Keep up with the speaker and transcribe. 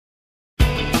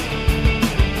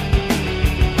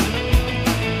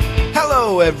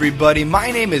Hello, everybody. My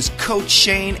name is Coach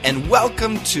Shane, and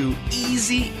welcome to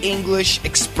Easy English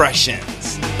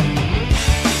Expressions.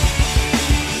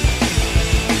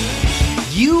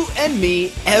 You and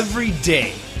me every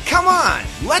day. Come on,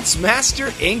 let's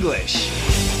master English.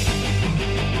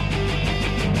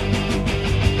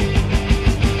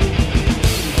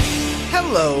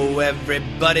 Hello,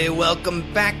 everybody.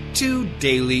 Welcome back to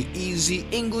Daily Easy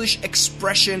English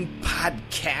Expression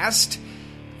Podcast.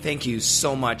 Thank you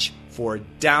so much for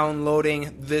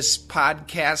downloading this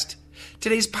podcast.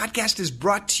 Today's podcast is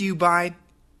brought to you by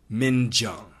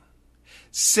Minjung,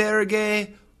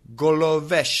 Sergey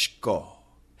Goloveshko,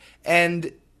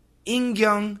 and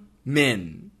Ingyung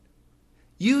Min.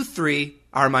 You three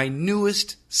are my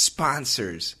newest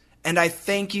sponsors, and I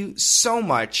thank you so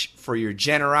much for your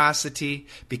generosity.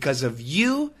 Because of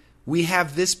you, we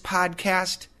have this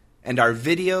podcast and our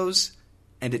videos,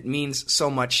 and it means so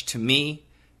much to me.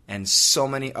 And so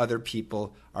many other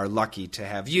people are lucky to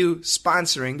have you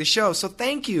sponsoring the show. So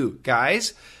thank you,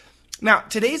 guys. Now,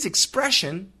 today's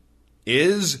expression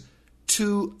is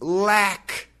to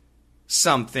lack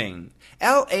something.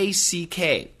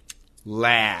 L-A-C-K.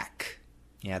 Lack.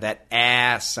 Yeah, that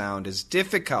ah sound is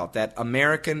difficult. That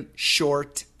American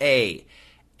short A.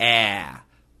 Ah.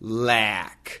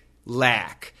 Lack.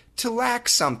 Lack. To lack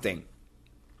something.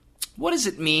 What does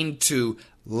it mean to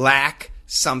lack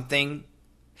something?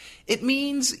 It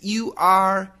means you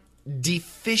are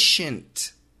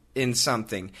deficient in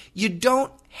something. You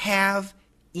don't have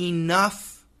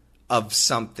enough of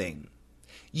something.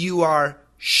 You are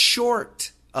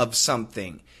short of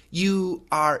something. You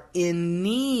are in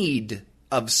need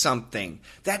of something.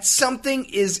 That something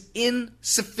is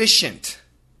insufficient.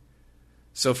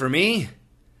 So for me,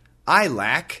 I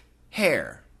lack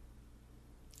hair.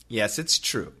 Yes, it's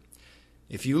true.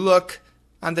 If you look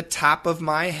on the top of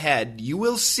my head, you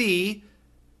will see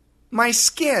my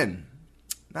skin.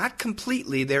 Not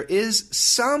completely. There is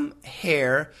some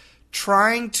hair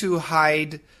trying to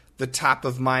hide the top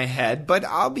of my head, but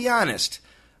I'll be honest,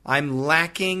 I'm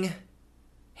lacking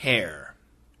hair.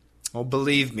 Oh,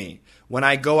 believe me, when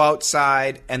I go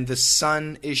outside and the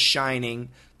sun is shining,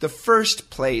 the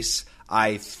first place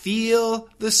I feel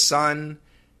the sun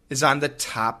is on the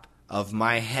top of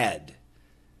my head.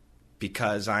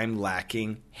 Because I'm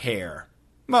lacking hair.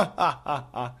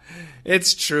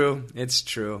 It's true. It's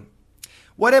true.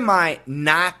 What am I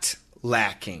not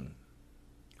lacking?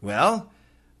 Well,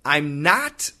 I'm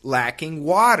not lacking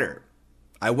water.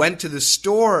 I went to the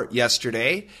store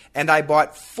yesterday and I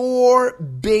bought 4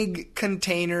 big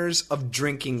containers of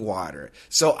drinking water.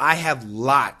 So I have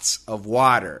lots of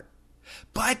water.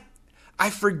 But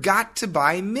I forgot to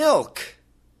buy milk.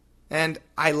 And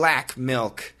I lack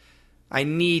milk. I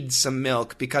need some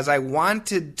milk because I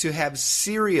wanted to have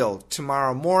cereal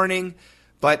tomorrow morning,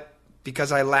 but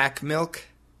because I lack milk,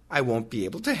 I won't be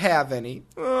able to have any.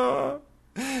 Oh.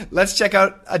 Let's check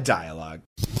out a dialogue.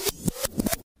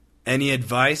 Any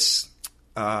advice?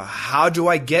 How do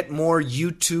I get more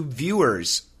YouTube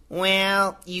viewers?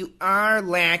 Well, you are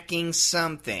lacking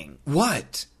something.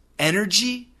 What?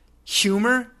 Energy?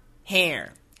 Humor?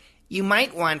 Hair. You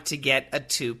might want to get a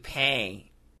toupee.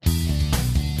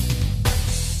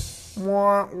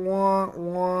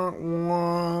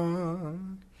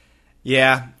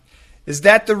 Yeah. Is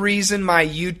that the reason my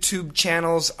YouTube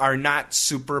channels are not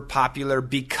super popular?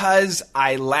 Because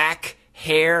I lack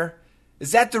hair?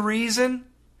 Is that the reason?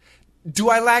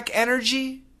 Do I lack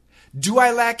energy? Do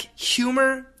I lack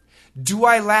humor? Do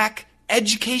I lack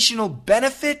educational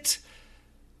benefit?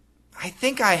 I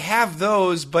think I have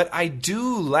those, but I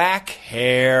do lack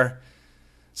hair.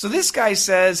 So this guy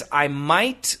says, I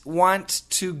might want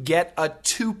to get a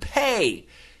toupee.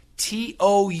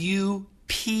 T-O-U-P-E-E,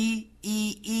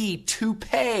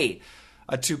 toupee.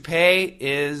 A toupee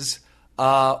is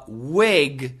a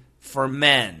wig for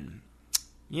men.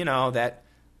 You know, that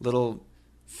little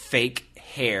fake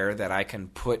hair that I can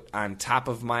put on top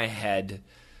of my head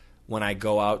when I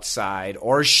go outside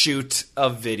or shoot a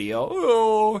video.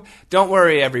 Oh, don't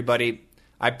worry, everybody.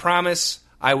 I promise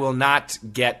I will not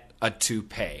get a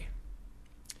toupee.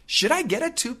 Should I get a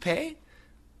toupee?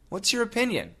 What's your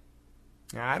opinion?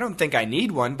 I don't think I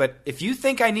need one, but if you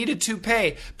think I need a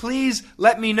toupee, please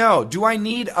let me know. Do I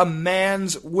need a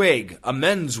man's wig? A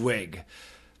men's wig?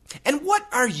 And what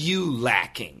are you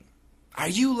lacking? Are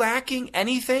you lacking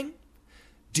anything?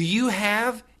 Do you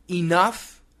have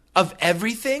enough of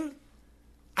everything?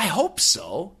 I hope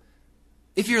so.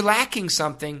 If you're lacking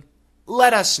something,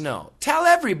 let us know. Tell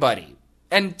everybody.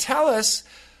 And tell us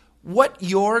what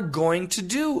you're going to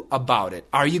do about it.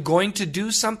 Are you going to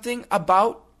do something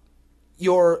about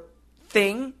your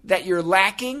thing that you're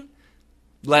lacking?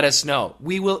 let us know.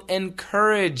 We will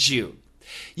encourage you.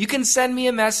 You can send me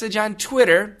a message on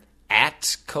Twitter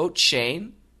at Coach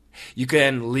Shane. You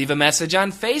can leave a message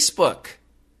on Facebook.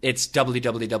 It's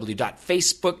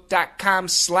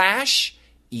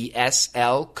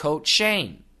www.facebook.com/ESL Coach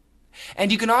Shane.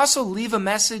 And you can also leave a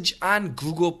message on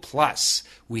Google+.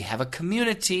 We have a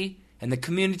community, and the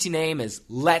community name is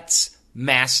Let's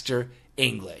Master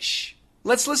English.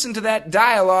 Let's listen to that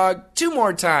dialogue 2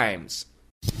 more times.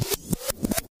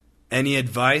 Any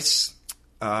advice?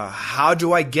 How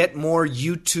do I get more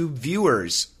YouTube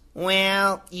viewers?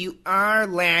 Well, you are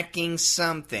lacking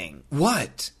something.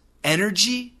 What?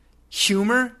 Energy?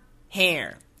 Humor?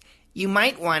 Hair. You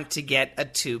might want to get a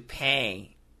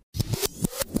toupee.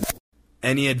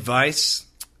 Any advice?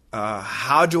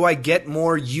 How do I get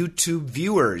more YouTube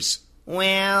viewers?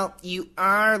 Well, you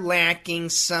are lacking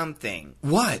something.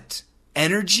 What?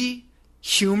 Energy?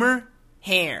 Humor?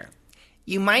 Hair.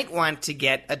 You might want to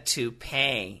get a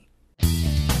toupee.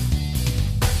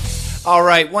 All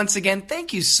right, once again,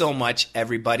 thank you so much,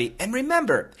 everybody. And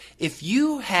remember, if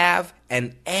you have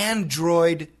an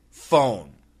Android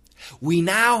phone, we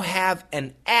now have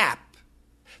an app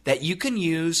that you can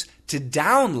use to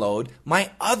download my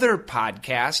other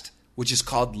podcast, which is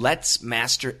called Let's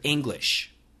Master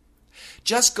English.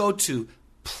 Just go to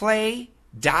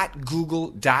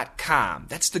play.google.com.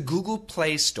 That's the Google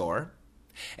Play Store.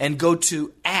 And go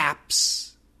to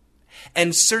apps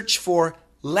and search for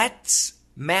Let's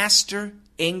Master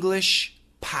English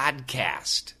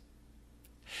Podcast.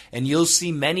 And you'll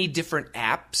see many different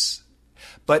apps,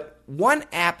 but one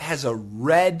app has a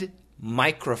red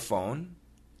microphone,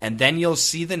 and then you'll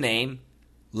see the name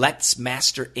Let's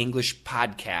Master English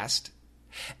Podcast.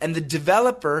 And the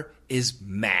developer is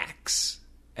Max.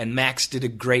 And Max did a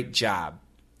great job.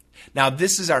 Now,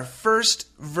 this is our first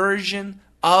version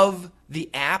of the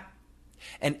app,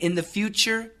 and in the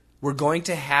future, we're going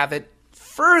to have it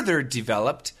further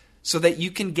developed so that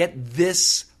you can get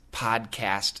this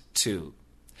podcast too.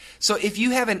 So if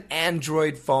you have an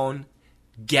Android phone,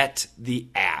 get the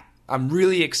app. I'm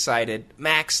really excited.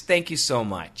 Max, thank you so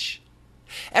much.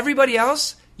 Everybody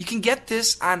else, you can get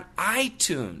this on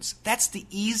iTunes. That's the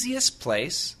easiest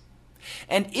place.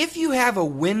 And if you have a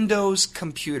Windows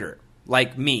computer,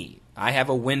 like me, I have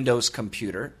a Windows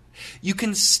computer, you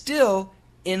can still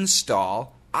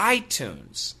install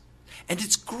iTunes. And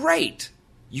it's great.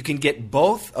 You can get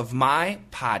both of my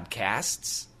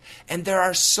podcasts, and there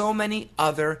are so many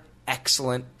other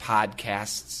excellent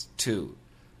podcasts too,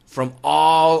 from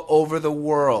all over the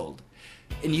world.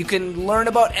 And you can learn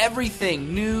about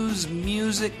everything: news,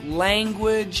 music,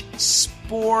 language,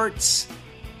 sports.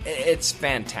 It's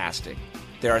fantastic.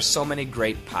 There are so many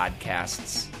great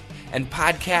podcasts, and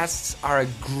podcasts are a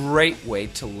great way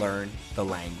to learn the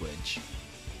language.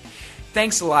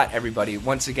 Thanks a lot, everybody,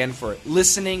 once again for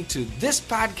listening to this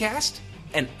podcast,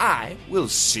 and I will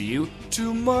see you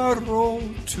tomorrow.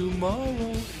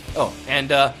 Oh,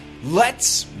 and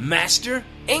let's master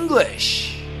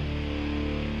English!